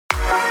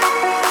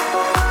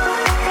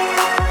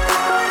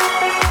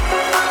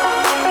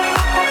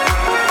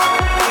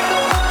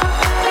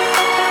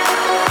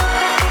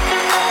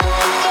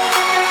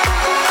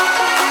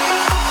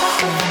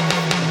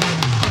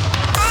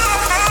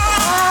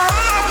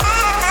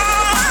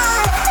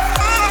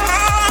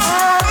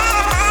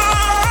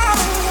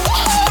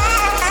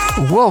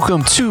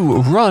Welcome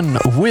to Run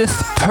with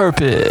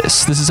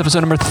Purpose. This is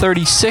episode number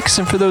 36,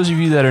 and for those of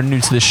you that are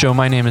new to the show,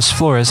 my name is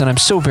Flores, and I'm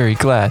so very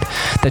glad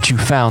that you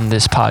found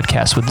this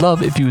podcast. Would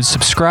love if you would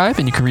subscribe,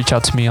 and you can reach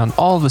out to me on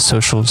all the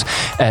socials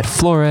at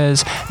flores.run.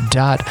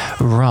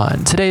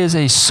 Today is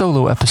a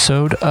solo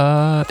episode.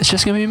 It's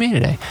just going to be me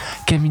today,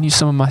 giving you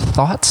some of my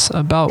thoughts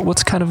about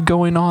what's kind of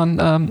going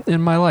on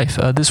in my life.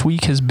 This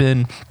week has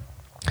been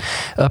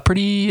a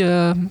pretty,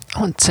 I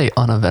wouldn't say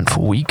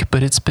uneventful week,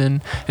 but it's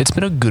been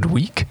a good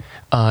week.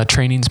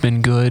 Training's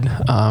been good.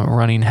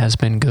 Running has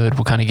been good.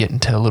 We'll kind of get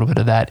into a little bit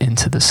of that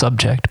into the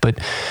subject, but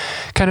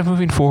kind of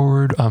moving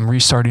forward,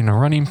 restarting a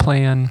running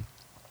plan.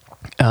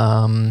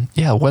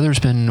 Weather's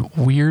been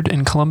weird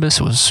in Columbus.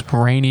 It was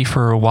rainy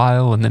for a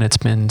while, and then it's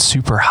been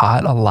super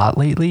hot a lot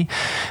lately,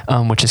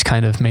 which has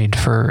kind of made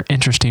for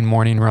interesting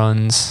morning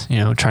runs,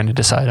 trying to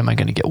decide, am I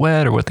going to get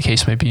wet or what the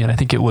case may be. And I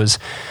think it was,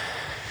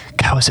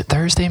 was it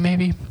Thursday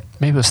maybe?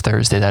 Maybe it was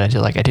Thursday that I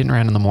didn't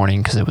run in the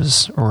morning because it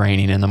was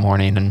raining in the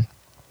morning, and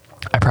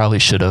I probably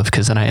should have,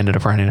 because then I ended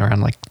up running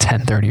around like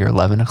 10:30 or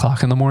 11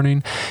 o'clock in the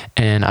morning,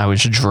 and I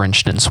was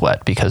drenched in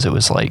sweat because it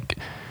was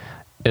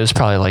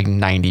probably like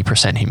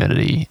 90%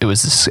 humidity. It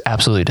was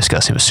absolutely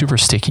disgusting. It was super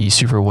sticky,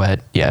 super wet.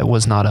 Yeah, it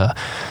was not a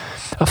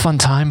fun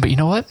time, but you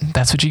know what?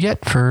 That's what you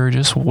get for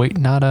just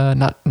not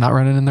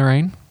running in the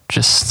rain,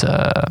 just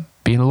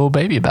being a little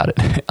baby about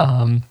it.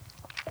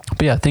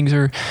 But yeah, things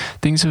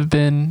have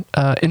been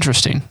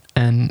interesting,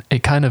 and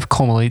it kind of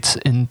culminates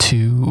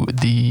into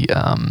the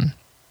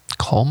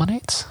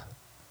culminates.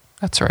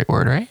 That's the right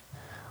word, right?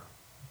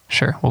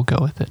 Sure, we'll go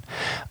with it.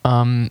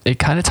 It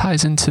kind of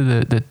ties into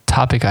the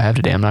topic I have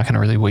today. I'm not going to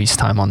really waste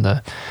time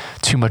on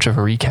too much of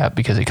a recap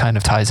because it kind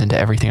of ties into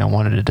everything I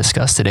wanted to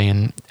discuss today.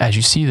 And as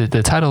you see,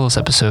 the title of this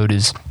episode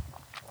is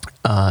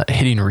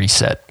hitting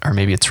reset, or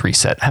maybe it's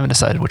reset. I haven't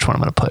decided which one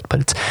I'm going to put,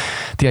 but it's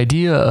the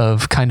idea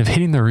of kind of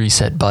hitting the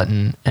reset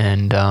button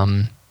and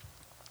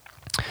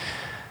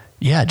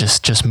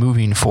just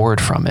moving forward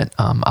from it.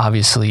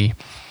 Obviously,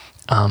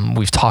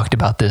 we've talked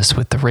about this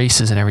with the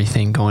races and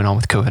everything going on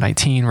with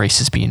COVID-19,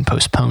 races being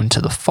postponed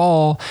to the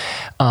fall.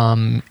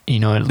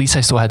 At least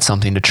I still had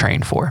something to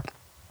train for.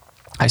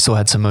 I still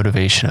had some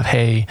motivation of,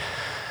 hey,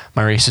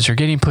 my races are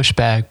getting pushed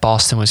back.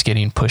 Boston was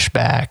getting pushed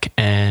back,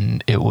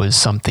 and it was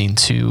something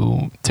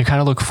to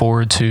kind of look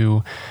forward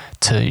to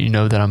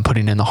that I'm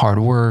putting in the hard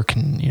work.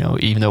 And,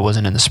 even though it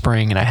wasn't in the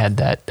spring and I had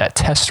that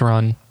test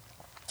run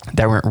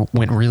that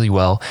went really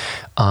well,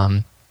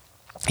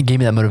 it gave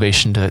me that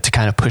motivation to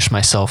kind of push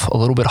myself a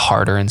little bit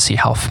harder and see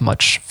how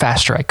much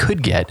faster I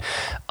could get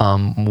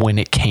when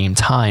it came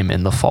time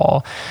in the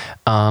fall.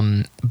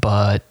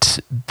 But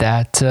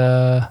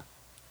that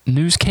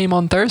news came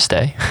on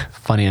Thursday,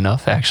 funny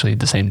enough, actually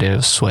the same day I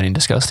was sweating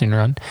disgusting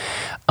run,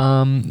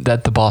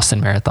 that the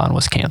Boston Marathon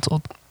was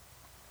canceled.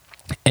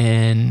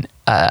 And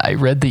I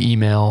read the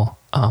email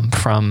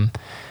from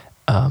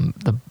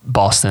the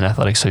Boston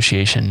Athletic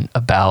Association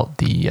about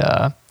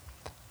the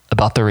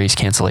race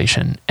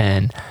cancellation,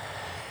 and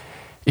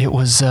it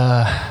was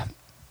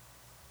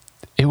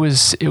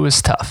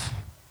tough.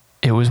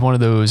 It was one of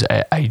those,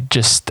 I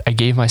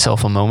gave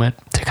myself a moment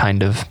to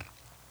kind of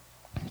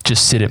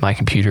just sit at my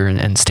computer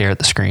and stare at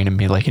the screen and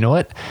be like, you know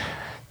what,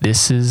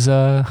 this is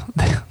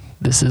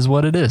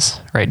what it is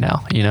right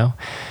now.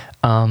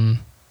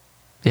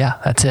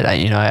 That's it.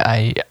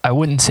 I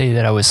wouldn't say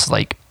that I was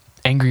like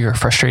angry or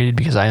frustrated,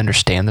 because I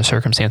understand the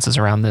circumstances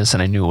around this,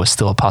 and I knew it was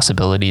still a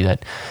possibility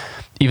that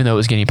even though it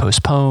was getting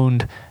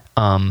postponed,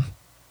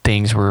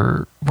 things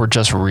were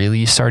just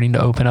really starting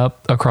to open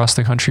up across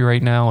the country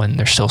right now, and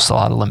there's still a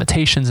lot of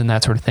limitations and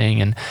that sort of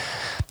thing. And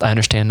I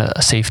understand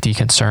a safety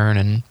concern,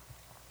 and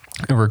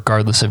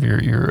regardless of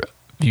your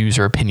views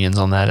or opinions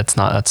on that, that's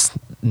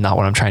not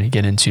what I'm trying to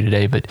get into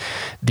today. But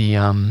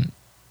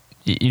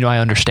I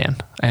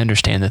understand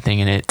the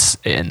thing,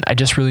 and I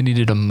just really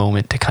needed a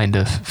moment to kind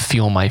of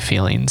feel my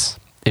feelings,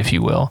 if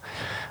you will.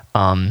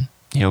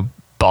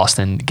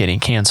 Boston getting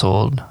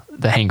canceled.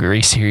 The Hangry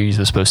Race Series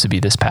was supposed to be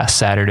this past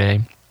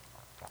Saturday.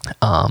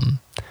 And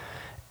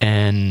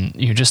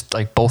just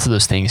like both of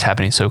those things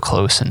happening so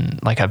close,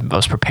 and like I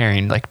was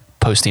preparing, like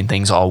posting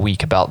things all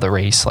week about the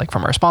race, like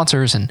from our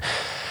sponsors, and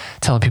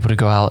telling people to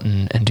go out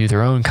and do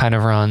their own kind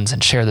of runs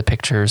and share the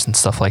pictures and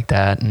stuff like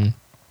that. And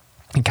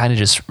kind of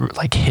just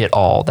like hit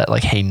all that,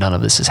 like, hey, none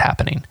of this is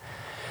happening.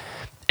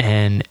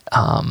 And,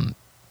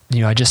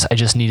 I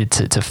just needed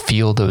to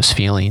feel those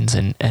feelings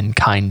and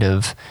kind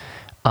of,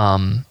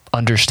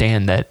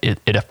 understand that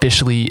it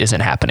officially isn't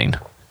happening.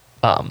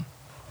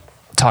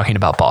 Talking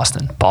about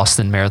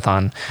Boston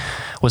Marathon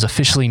was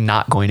officially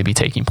not going to be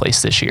taking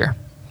place this year.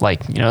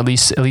 Like, at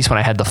least when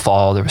I had the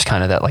fall, there was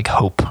kind of that like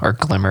hope or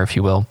glimmer, if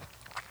you will.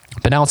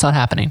 But now it's not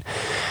happening.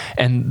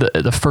 And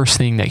the first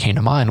thing that came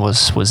to mind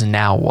was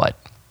now what?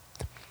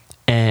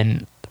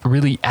 And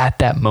really at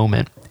that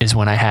moment is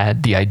when I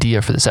had the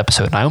idea for this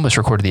episode. And I almost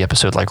recorded the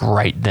episode like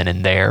right then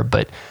and there,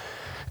 but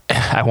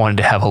I wanted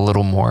to have a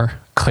little more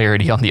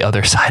clarity on the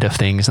other side of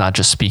things, not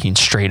just speaking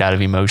straight out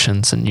of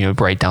emotions, and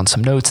write down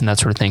some notes and that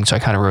sort of thing. So I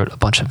kind of wrote a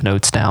bunch of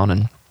notes down,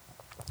 and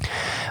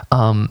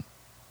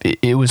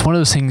it was one of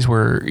those things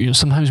where,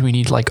 sometimes we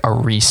need like a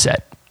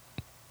reset.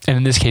 And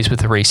in this case, with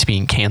the race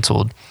being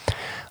canceled,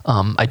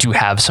 I do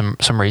have some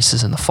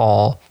races in the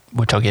fall,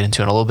 which I'll get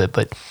into in a little bit,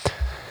 but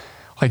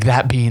like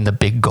that being the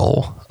big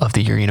goal of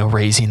the year,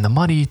 raising the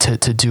money to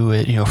do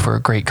it, for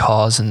a great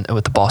cause, and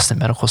with the Boston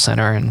Medical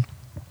Center, and,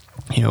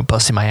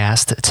 busting my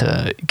ass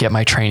to get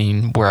my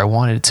training where I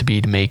wanted it to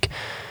be, to make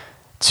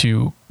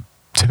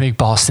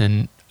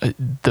Boston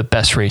the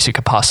best race it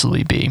could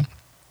possibly be.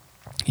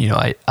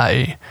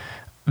 I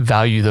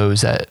value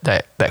those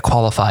that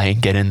qualify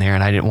and get in there,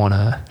 and I didn't want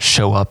to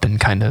show up and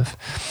kind of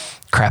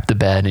crap the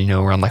bed,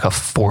 around like a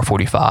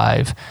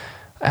 4:45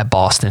 at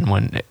Boston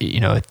when,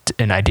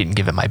 and I didn't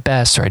give it my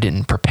best, or I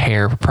didn't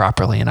prepare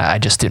properly. And I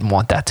just didn't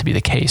want that to be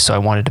the case. So I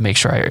wanted to make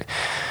sure I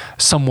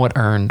somewhat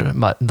earned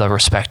the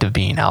respect of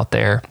being out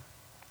there,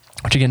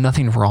 which, again,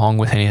 nothing wrong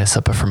with any of this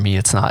stuff, but for me,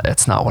 it's not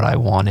what I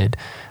wanted.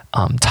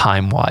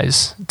 Time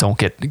wise, don't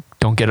get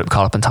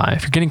caught up in time.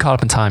 If you're getting caught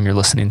up in time, you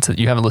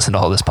haven't listened to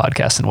all this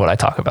podcast and what I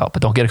talk about,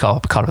 but don't get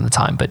caught up in the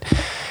time. But,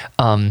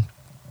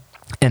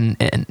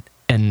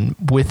 and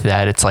with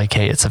that, it's like,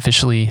 hey, it's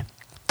officially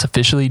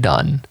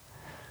done.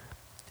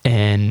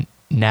 And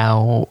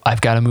now I've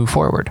got to move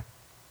forward.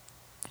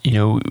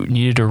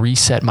 Needed to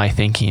reset my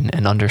thinking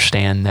and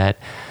understand that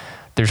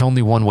there's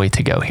only one way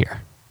to go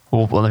here.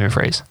 Well, let me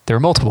rephrase. There are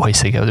multiple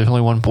ways to go. There's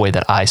only one way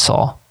that I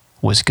saw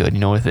was good,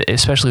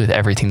 especially with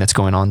everything that's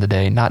going on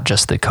today, not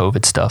just the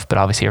COVID stuff, but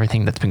obviously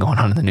everything that's been going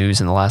on in the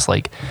news in the last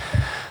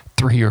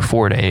 3 or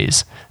 4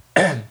 days.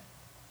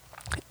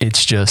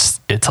 It's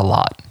a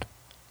lot.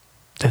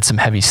 It's some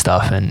heavy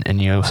stuff. And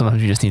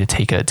sometimes you just need to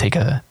take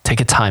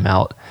a time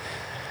out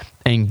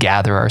and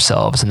gather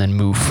ourselves and then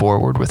move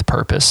forward with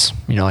purpose.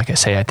 Like I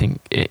say, I think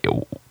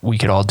we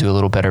could all do a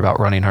little better about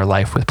running our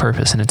life with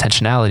purpose and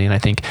intentionality. And I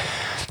think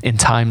in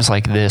times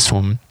like this,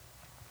 when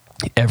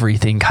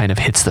everything kind of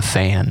hits the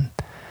fan,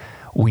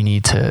 we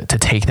need to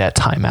take that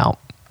time out.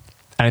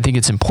 And I think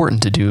it's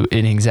important to do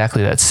in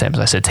exactly that sense.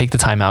 I said, take the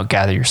time out,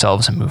 gather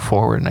yourselves, and move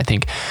forward. And I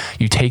think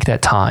you take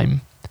that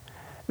time,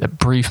 that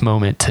brief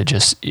moment,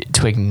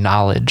 to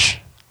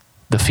acknowledge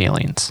the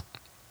feelings,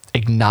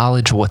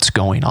 acknowledge what's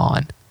going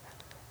on.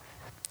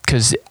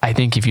 Because I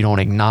think if you don't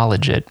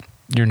acknowledge it,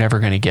 you're never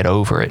going to get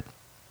over it.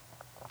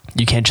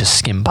 You can't just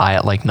skim by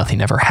it like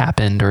nothing ever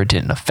happened or it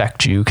didn't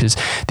affect you, because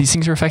these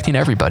things are affecting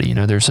everybody.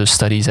 There's those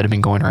studies that have been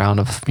going around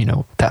of,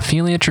 that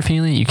feeling that you're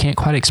feeling you can't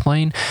quite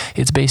explain.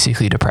 It's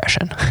basically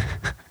depression.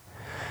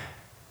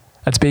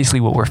 That's basically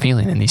what we're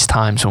feeling in these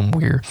times when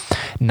we're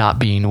not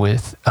being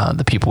with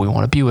the people we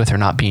want to be with, or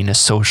not being as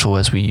social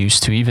as we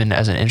used to. Even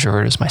as an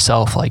introvert as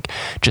myself, like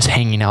just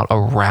hanging out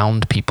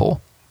around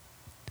people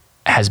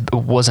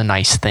was a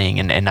nice thing.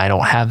 And I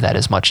don't have that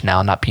as much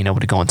now, not being able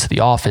to go into the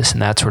office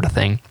and that sort of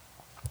thing.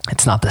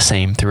 It's not the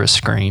same through a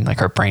screen.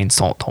 Like our brains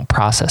don't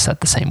process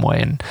that the same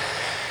way.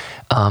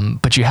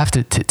 And, but you have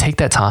to take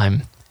that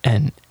time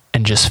and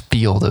just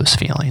feel those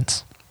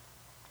feelings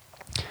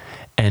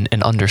and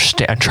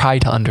understand, try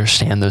to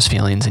understand those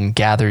feelings and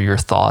gather your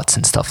thoughts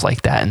and stuff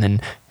like that. And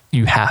then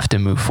you have to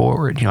move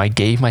forward. I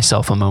gave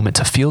myself a moment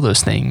to feel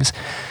those things.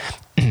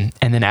 And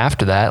then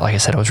after that, like I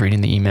said, I was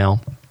reading the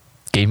email,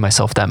 gave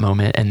myself that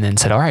moment, and then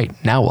said, all right,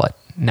 now what?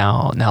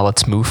 Now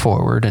let's move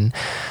forward. And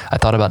I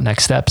thought about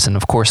next steps. And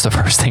of course, the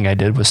first thing I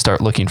did was start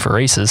looking for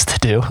races to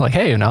do. Like,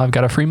 hey, now I've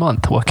got a free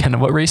month.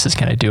 What races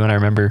can I do? And I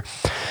remember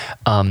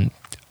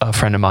a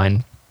friend of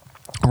mine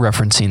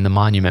referencing the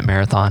Monument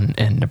Marathon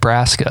in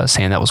Nebraska,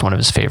 saying that was one of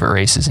his favorite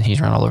races, and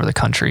he's run all over the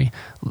country,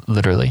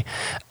 literally.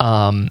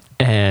 So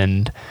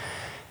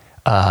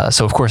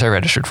of course I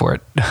registered for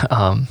it,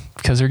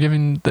 because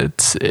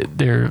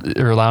they're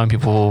allowing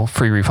people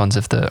giving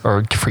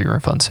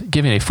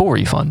a full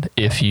refund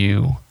if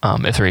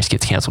the race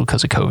gets canceled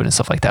because of COVID and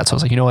stuff like that. So I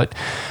was like, you know what,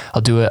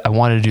 I'll do it. I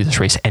wanted to do this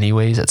race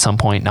anyways at some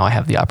point. Now I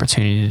have the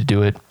opportunity to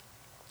do it.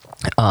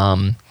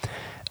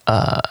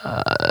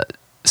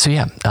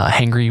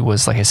 Hangry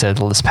was, like I said,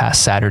 this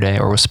past Saturday,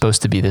 or was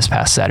supposed to be this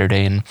past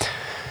Saturday, and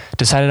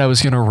decided I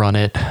was going to run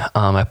it.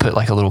 I put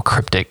like a little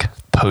cryptic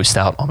post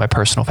out on my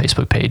personal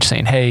Facebook page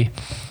saying, hey,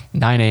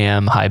 9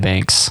 a.m. High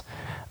Banks,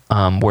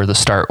 where the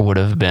start would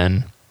have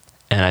been.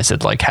 And I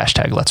said like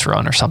 #let's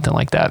run or something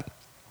like that.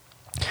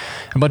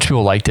 A bunch of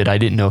people liked it. I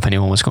didn't know if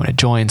anyone was going to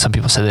join. Some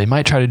people said they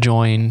might try to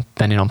join,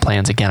 depending on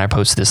plans. Again, I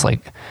posted this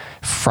like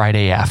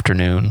Friday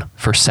afternoon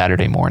for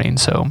Saturday morning.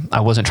 So I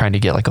wasn't trying to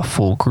get like a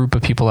full group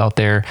of people out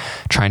there,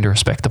 trying to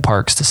respect the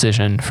park's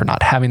decision for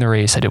not having the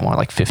race. I didn't want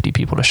like 50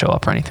 people to show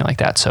up or anything like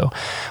that. So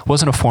it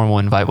wasn't a formal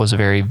invite, was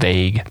very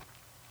vague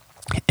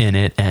in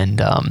it.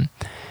 And I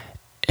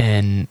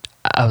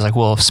was like,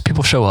 well, if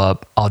people show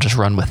up, I'll just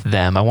run with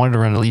them. I wanted to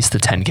run at least the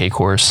 10K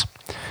course.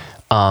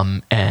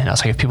 And I was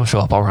like, if people show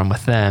up, I'll run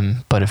with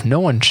them. But if no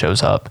one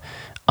shows up,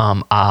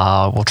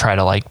 we'll try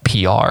to like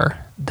PR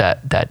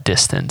that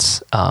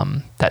distance,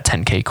 that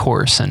 10K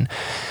course. And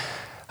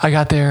I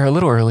got there a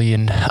little early,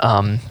 and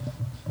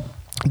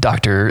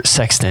Dr.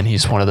 Sexton,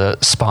 he's one of the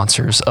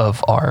sponsors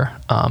of our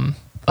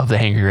of the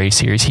Hangry Race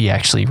series, he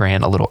actually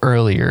ran a little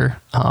earlier.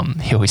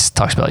 He always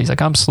talks about, he's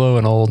like, I'm slow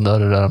and old,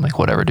 I'm like,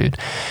 whatever, dude.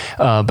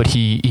 But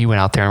he went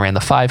out there and ran the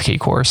 5K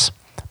course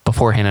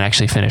beforehand and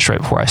actually finished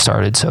right before I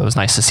started. So it was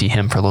nice to see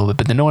him for a little bit,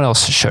 but then no one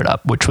else showed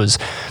up, which was,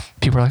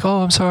 people were like,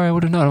 oh, I'm sorry, I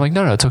would have known. I'm like,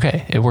 no, it's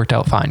okay. It worked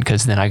out fine,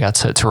 because then I got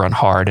to run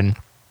hard and,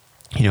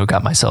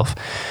 got myself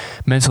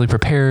mentally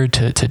prepared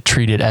to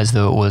treat it as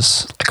though it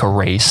was like a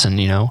race, and,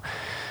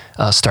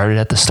 started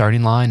at the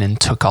starting line and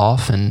took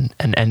off and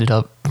ended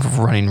up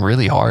running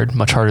really hard,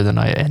 much harder than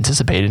I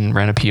anticipated, and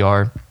ran a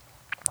PR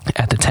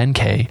at the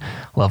 10K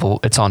level.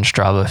 It's on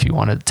Strava if you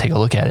want to take a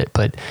look at it.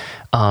 But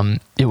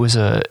it was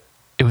a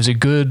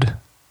good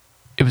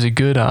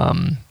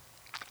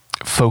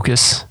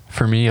focus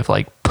for me of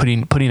like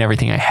putting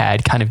everything I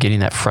had, kind of getting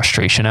that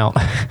frustration out.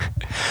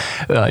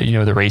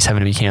 The race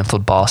having to be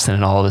canceled, Boston,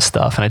 and all of this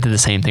stuff. And I did the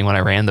same thing when I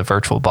ran the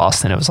virtual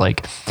Boston. It was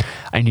like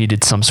I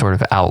needed some sort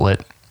of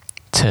outlet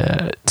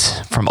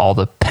from all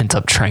the pent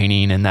up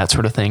training and that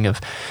sort of thing of,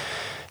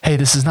 hey,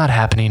 this is not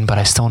happening, but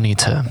I still want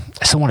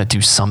to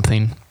do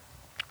something.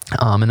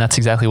 And that's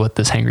exactly what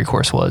this Hangry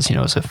course was. It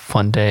was a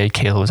fun day.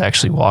 Kayla was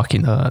actually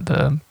walking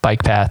the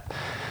bike path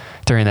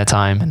during that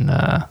time. And,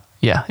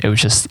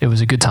 it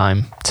was a good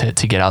time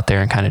to get out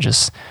there and kind of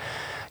just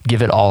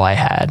give it all I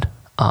had.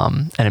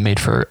 And it made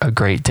for a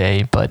great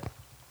day. But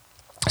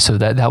so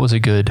that was a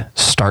good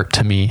start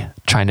to me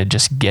trying to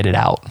just get it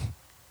out,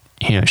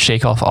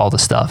 shake off all the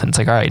stuff. And it's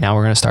like, all right, now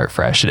we're going to start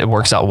fresh. And it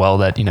works out well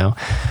that,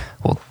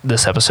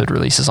 this episode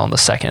releases on the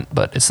 2nd,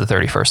 but it's the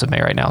 31st of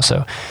May right now.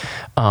 So,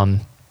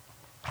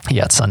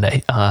 it's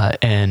Sunday.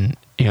 And,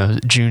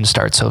 June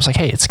starts. So it's like,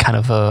 hey, it's kind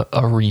of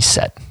a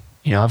reset.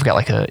 I've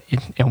got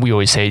and we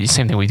always say the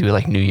same thing we do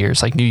like New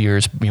Year's. Like New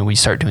Year's, we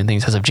start doing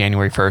things as of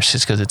January 1st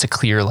just because it's a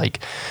clear,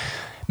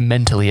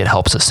 mentally it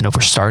helps us to know if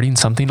we're starting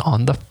something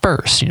on the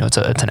 1st.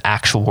 It's an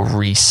actual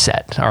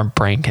reset. Our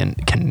brain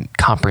can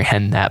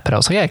comprehend that. But I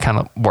was like, yeah, it kind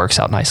of works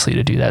out nicely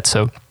to do that.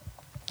 So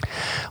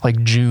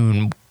like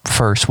June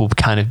 1st will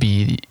kind of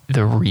be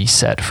the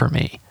reset for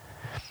me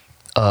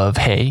of,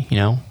 hey,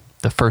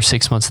 the first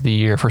 6 months of the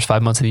year, first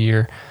 5 months of the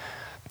year,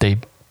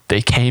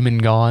 they came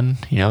and gone,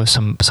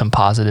 some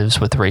positives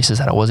with the races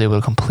that I was able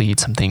to complete,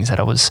 some things that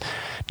I was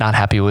not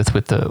happy with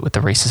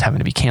the races having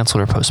to be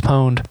canceled or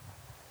postponed.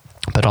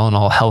 But all in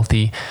all,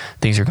 healthy,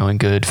 things are going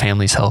good,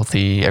 family's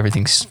healthy,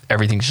 everything's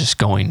just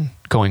going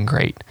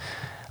great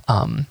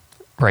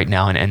right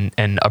now,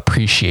 and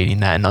appreciating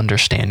that and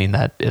understanding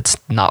that it's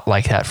not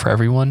like that for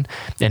everyone,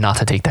 and not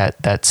to take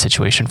that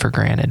situation for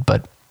granted.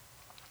 But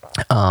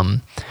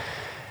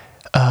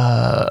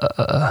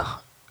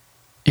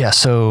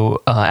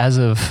so as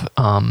of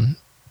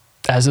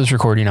this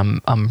recording,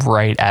 I'm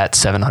right at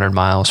 700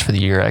 miles for the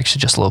year,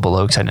 actually just a little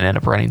below because I didn't end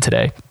up running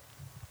today.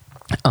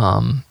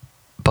 And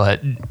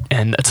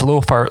it's a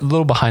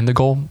little behind the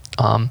goal.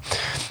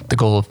 The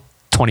goal of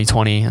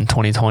 2020 and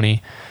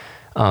 2020,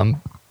 it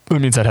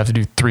means I'd have to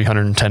do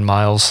 310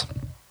 miles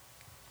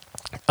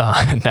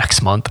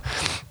next month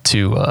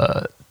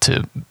to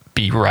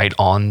be right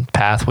on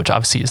path, which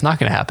obviously is not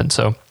going to happen.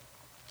 So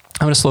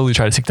I'm going to slowly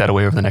try to take that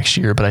away over the next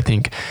year. But I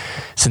think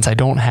since I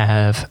don't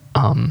have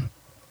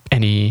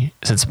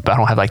since I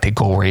don't have the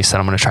goal race that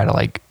I'm going to try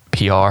to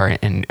PR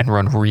and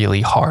run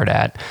really hard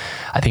at,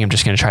 I think I'm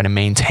just going to try to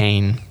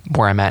maintain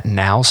where I'm at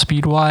now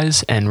speed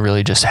wise, and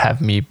really just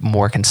have me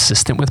more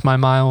consistent with my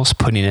miles,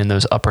 putting in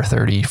those upper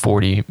 30,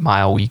 40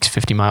 mile weeks,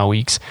 50 mile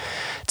weeks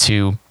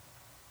to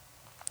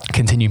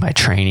continue my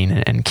training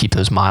and keep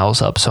those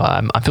miles up. So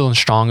I'm feeling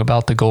strong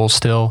about the goal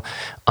still.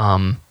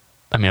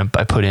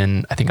 I put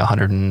in, I think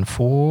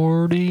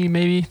 140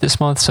 maybe this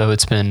month. So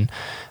it's been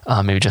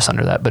maybe just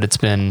under that, but it's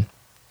been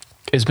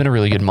a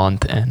really good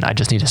month, and I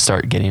just need to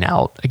start getting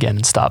out again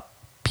and stop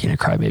being a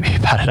crybaby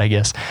about it, I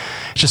guess.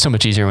 It's just so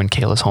much easier when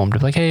Kayla's home to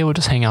be like, hey, we'll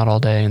just hang out all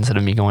day instead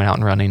of me going out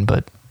and running.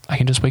 But I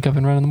can just wake up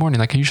and run in the morning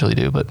like I usually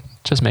do, but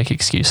just make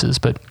excuses.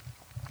 But,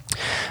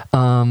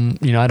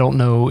 I don't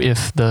know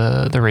if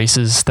the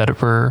races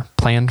that were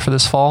planned for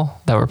this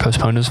fall, that were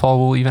postponed this fall,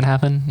 will even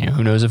happen.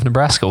 Who knows if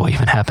Nebraska will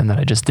even happen, that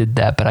I just did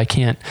that, but I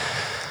can't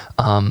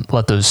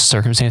let those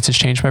circumstances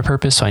change my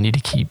purpose. So I need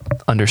to keep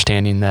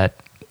understanding that,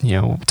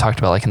 talked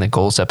about in the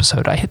goals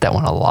episode, I hit that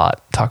one a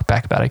lot, talked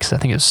back about it because I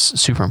think it's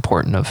super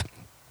important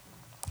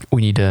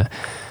we need to,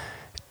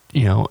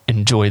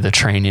 enjoy the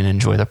training,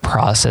 enjoy the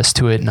process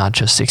to it, not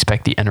just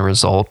expect the end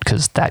result,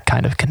 because that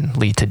kind of can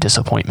lead to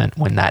disappointment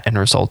when that end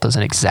result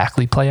doesn't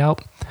exactly play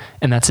out.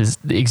 And that's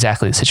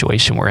exactly the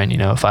situation we're in.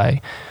 If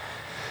I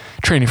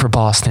training for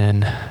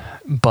Boston,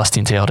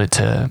 busting tailed it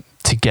to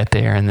get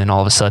there, and then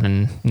all of a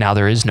sudden now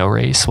there is no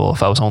race. Well,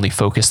 if I was only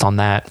focused on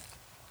that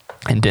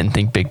and didn't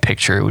think big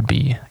picture, it would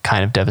be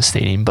kind of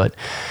devastating. But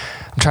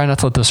I'm trying not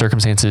to let those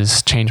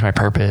circumstances change my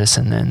purpose.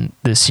 And then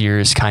this year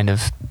is kind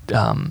of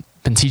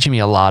been teaching me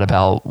a lot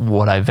about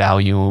what I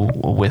value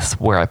with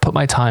where I put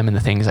my time and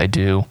the things I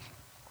do.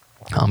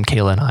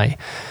 Kayla and I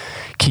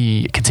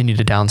continue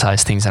to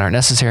downsize things that aren't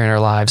necessary in our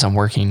lives. I'm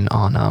working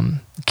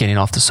on getting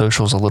off the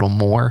socials a little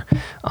more.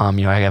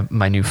 I have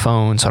my new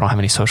phone, so I don't have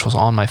any socials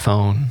on my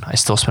phone. I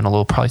still spend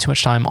probably too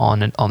much time on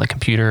the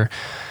computer.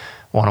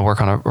 Want to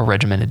work on a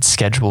regimented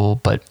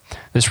schedule, but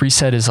this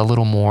reset is a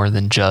little more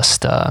than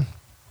just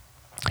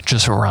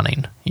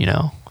running.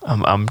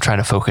 I'm trying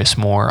to focus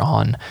more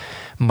on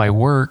my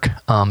work,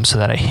 so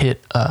that I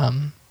hit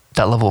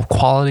that level of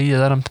quality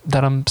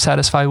that I'm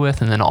satisfied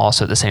with, and then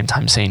also at the same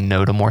time saying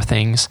no to more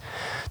things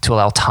to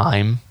allow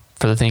time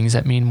for the things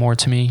that mean more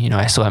to me.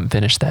 I still haven't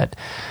finished that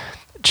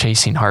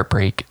Chasing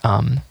Heartbreak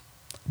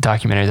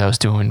documentary that I was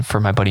doing for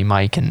my buddy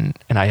Mike, and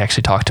I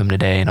actually talked to him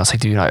today, and I was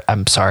like, dude,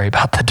 I'm sorry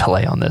about the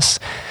delay on this.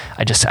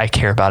 I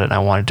care about it, and I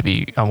want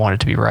it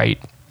to be right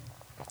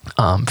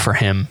for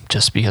him,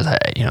 just because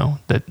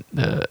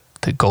the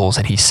goals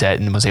that he set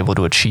and was able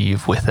to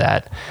achieve with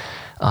that.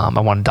 I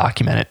want to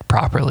document it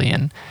properly,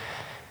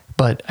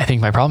 but I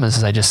think my problem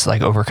is I just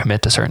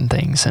overcommit to certain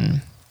things,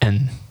 and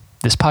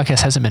this podcast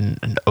hasn't been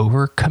an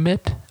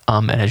overcommit.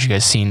 And as you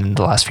guys seen in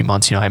the last few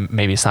months,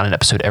 maybe it's not an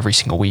episode every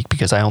single week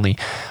because I'm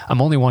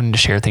only wanting to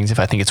share things if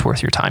I think it's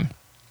worth your time.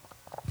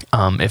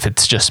 If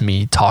it's just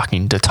me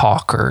talking to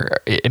talk, or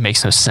it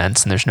makes no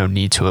sense and there's no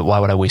need to it, why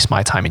would I waste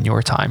my time and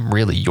your time,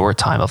 really your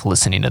time of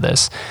listening to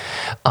this?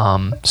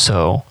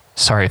 So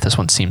sorry if this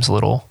one seems a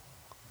little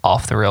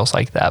off the rails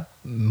like that,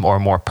 or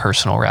more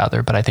personal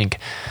rather, but I think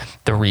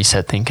the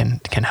reset thing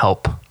can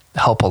help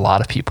a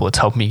lot of people. It's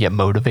helped me get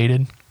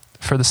motivated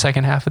for the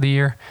second half of the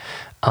year.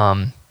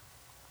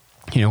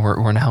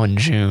 We're now in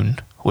June,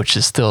 which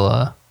is still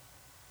a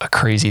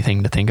crazy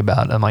thing to think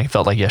about.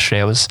 Felt like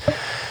yesterday I was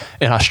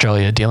in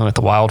Australia dealing with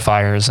the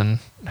wildfires, and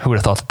who would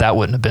have thought that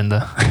wouldn't have been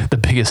the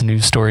biggest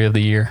news story of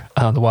the year,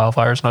 the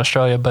wildfires in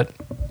Australia. But,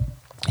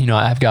 I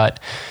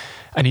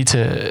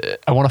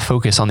want to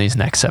focus on these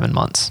next 7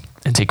 months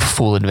and take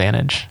full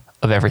advantage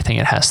of everything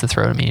it has to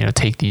throw to me,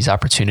 take these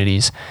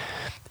opportunities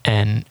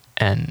and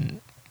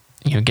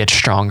get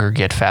stronger,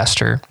 get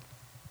faster,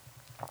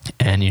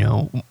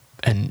 and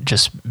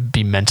just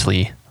be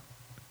mentally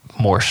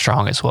more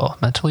strong as well.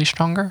 Mentally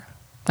stronger?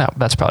 No,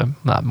 that's probably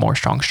not more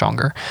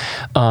stronger.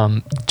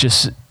 Continue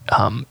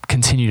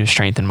to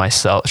strengthen my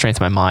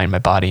mind, my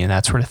body, and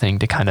that sort of thing,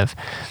 to kind of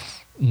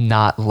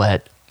not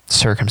let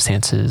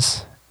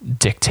circumstances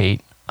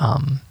dictate.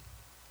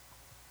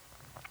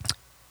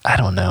 I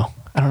don't know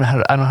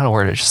how to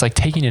word it. Just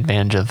taking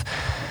advantage of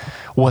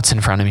what's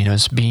in front of me,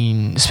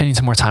 spending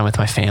some more time with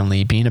my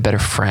family, being a better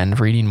friend,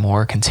 reading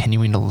more,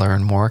 continuing to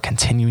learn more,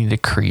 continuing to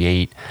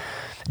create,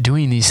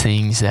 doing these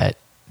things that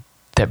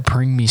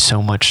bring me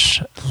so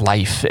much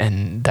life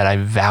and that I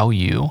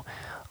value,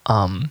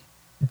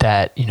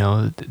 that,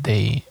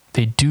 they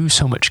do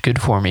so much good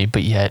for me,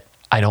 but yet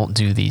I don't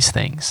do these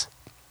things.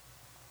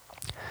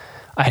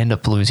 I end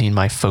up losing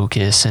my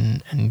focus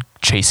and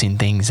chasing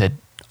things that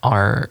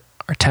are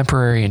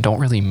temporary and don't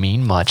really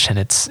mean much. And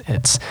it's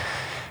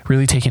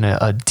really taking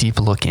a deep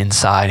look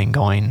inside and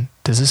going,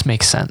 does this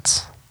make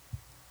sense?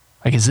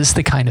 Is this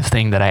the kind of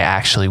thing that I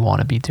actually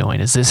want to be doing?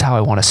 Is this how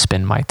I want to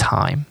spend my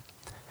time?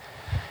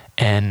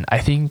 And I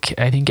think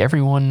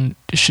everyone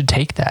should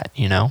take that,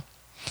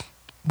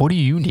 What do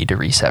you need to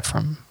reset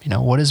from?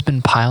 What has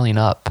been piling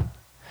up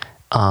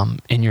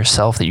in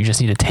yourself that you just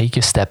need to take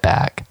a step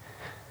back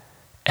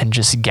and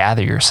just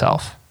gather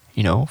yourself,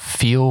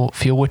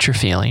 feel what you're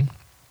feeling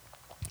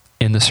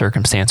in the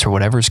circumstance or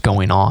whatever's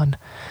going on.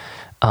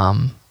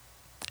 And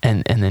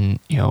then,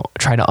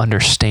 try to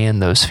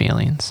understand those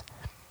feelings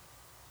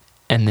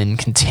and then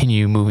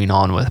continue moving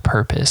on with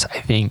purpose. I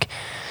think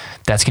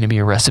that's going to be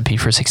a recipe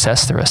for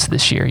success the rest of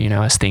this year,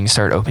 as things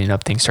start opening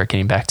up, things start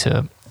getting back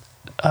to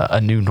a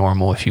new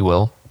normal, if you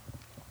will.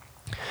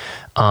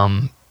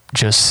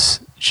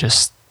 Just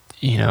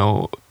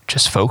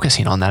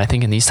focusing on that. I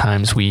think in these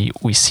times we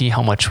see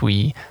how much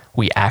we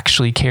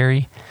actually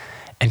carry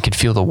and can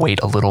feel the weight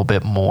a little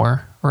bit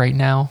more right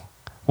now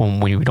when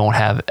we don't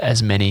have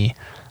as many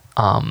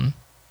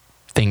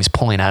things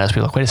pulling at us.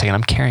 We're like, wait a second,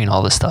 I'm carrying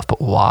all this stuff,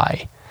 but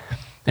why?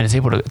 And it's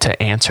able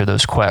to answer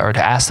those or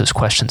to ask those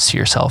questions to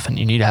yourself, and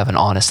you need to have an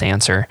honest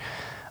answer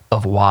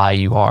of why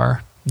you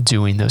are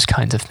doing those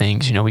kinds of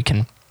things. We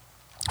can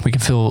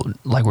feel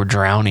like we're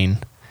drowning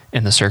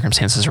in the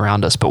circumstances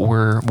around us, but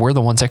we're the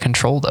ones that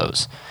control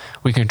those.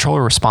 We control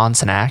our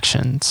response and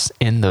actions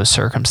in those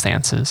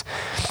circumstances.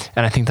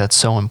 And I think that's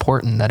so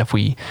important, that if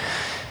we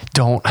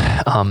don't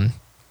come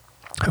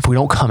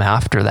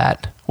after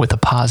that with a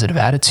positive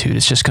attitude,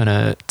 it's just going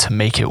to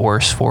make it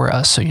worse for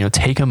us. So,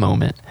 take a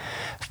moment,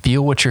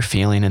 feel what you're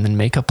feeling, and then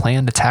make a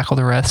plan to tackle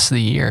the rest of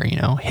the year.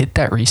 Hit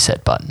that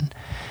reset button.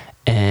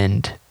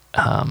 And,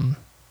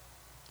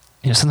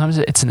 sometimes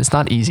it's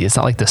not easy. It's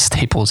not like the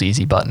Staples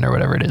easy button or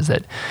whatever it is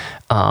that,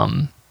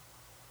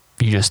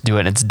 you just do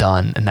it and it's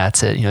done and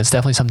that's it. It's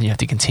definitely something you have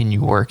to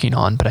continue working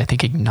on, but I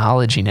think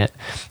acknowledging it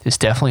is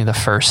definitely the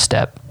first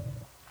step.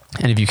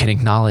 And if you can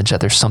acknowledge that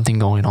there's something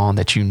going on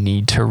that you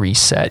need to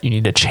reset, you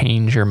need to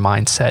change your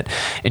mindset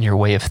and your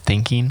way of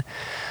thinking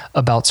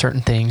about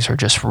certain things, or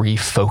just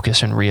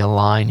refocus and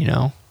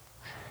realign,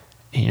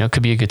 it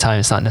could be a good time.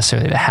 It's not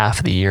necessarily the half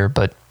of the year,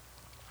 but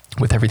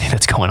with everything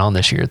that's going on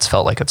this year, it's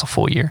felt like it's a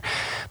full year.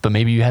 But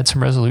maybe you had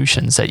some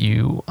resolutions that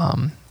you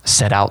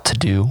set out to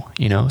do,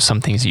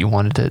 some things that you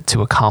wanted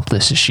to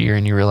accomplish this year,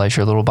 and you realize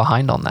you're a little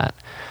behind on that.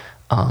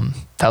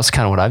 That was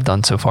kind of what I've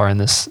done so far in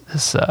this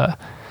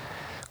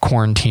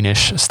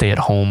quarantine-ish,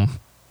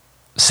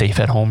 safe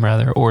at home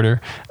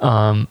order.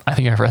 I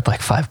think I've read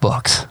like 5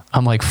 books.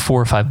 I'm like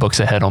 4 or 5 books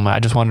ahead I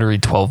just wanted to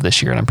read 12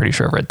 this year, and I'm pretty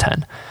sure I've read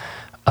 10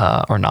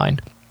 or 9.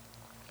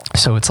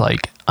 So it's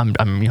like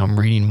I'm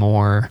reading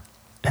more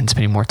and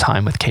spending more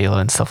time with Kayla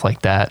and stuff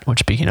like that, which,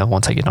 speaking of,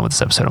 once I get done with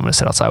this episode, I'm going to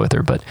sit outside with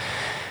her. But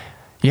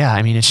yeah,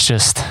 I mean, it's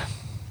just,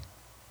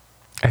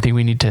 I think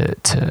we need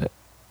to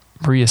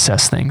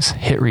reassess things,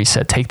 hit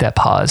reset, take that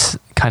pause,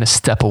 kind of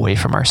step away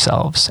from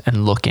ourselves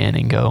and look in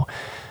and go,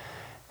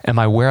 am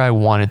I where I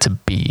wanted to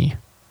be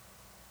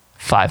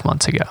 5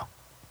 months ago?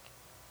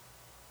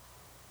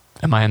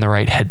 Am I in the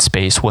right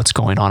headspace? What's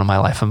going on in my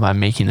life? Am I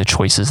making the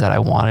choices that I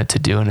wanted to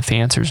do? And if the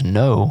answer is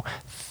no,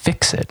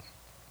 fix it.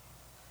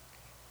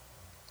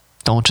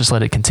 Don't just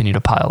let it continue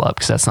to pile up,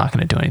 because that's not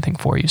going to do anything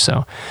for you.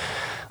 So,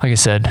 like I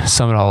said,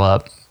 sum it all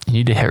up. You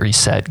need to hit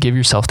reset. Give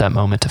yourself that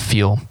moment to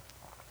feel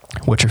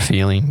what you're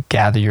feeling,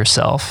 gather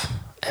yourself,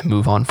 and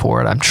move on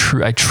forward. I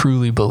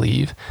truly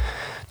believe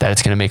that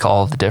it's going to make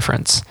all of the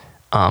difference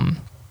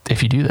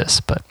if you do this.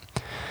 But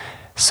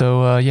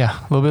so a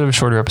little bit of a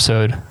shorter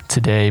episode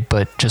today,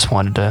 but just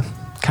wanted to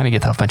kind of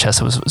get that off my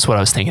chest. It was what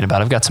I was thinking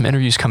about. I've got some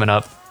interviews coming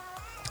up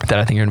that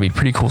I think are going to be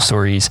pretty cool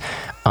stories.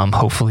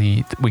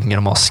 Hopefully we can get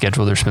them all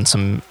scheduled. There's been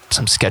some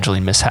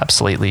scheduling mishaps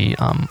lately,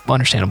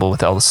 understandable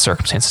with all the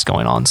circumstances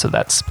going on. So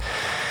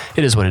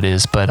it is what it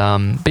is. But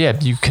yeah,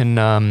 you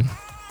can,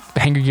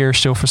 Hanger gear is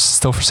still for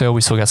sale.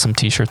 We still got some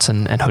t-shirts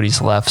and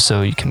hoodies left,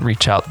 so you can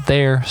reach out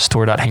there,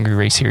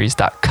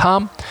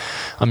 store.hangryrayseries.com.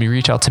 You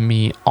reach out to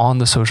me on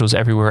the socials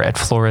everywhere at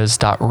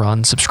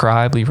flores.run.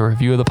 Subscribe, leave a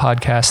review of the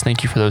podcast.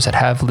 Thank you for those that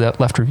have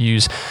left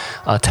reviews.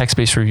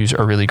 Text-based reviews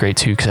are really great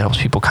too, because it helps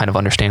people kind of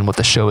understand what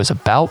the show is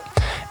about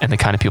and the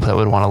kind of people that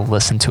would want to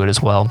listen to it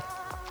as well.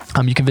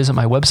 You can visit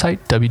my website,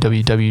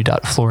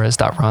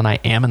 www.flores.run. I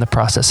am in the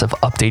process of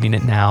updating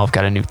it now. I've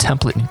got a new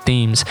template, new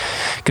themes.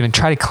 Going to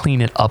try to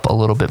clean it up a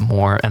little bit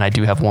more, and I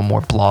do have one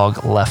more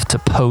blog left to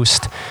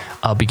post.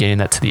 I'll be getting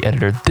that to the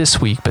editor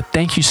this week, but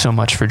thank you so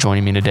much for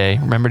joining me today.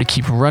 Remember to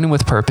keep running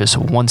with purpose,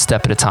 one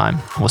step at a time.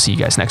 We'll see you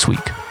guys next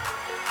week.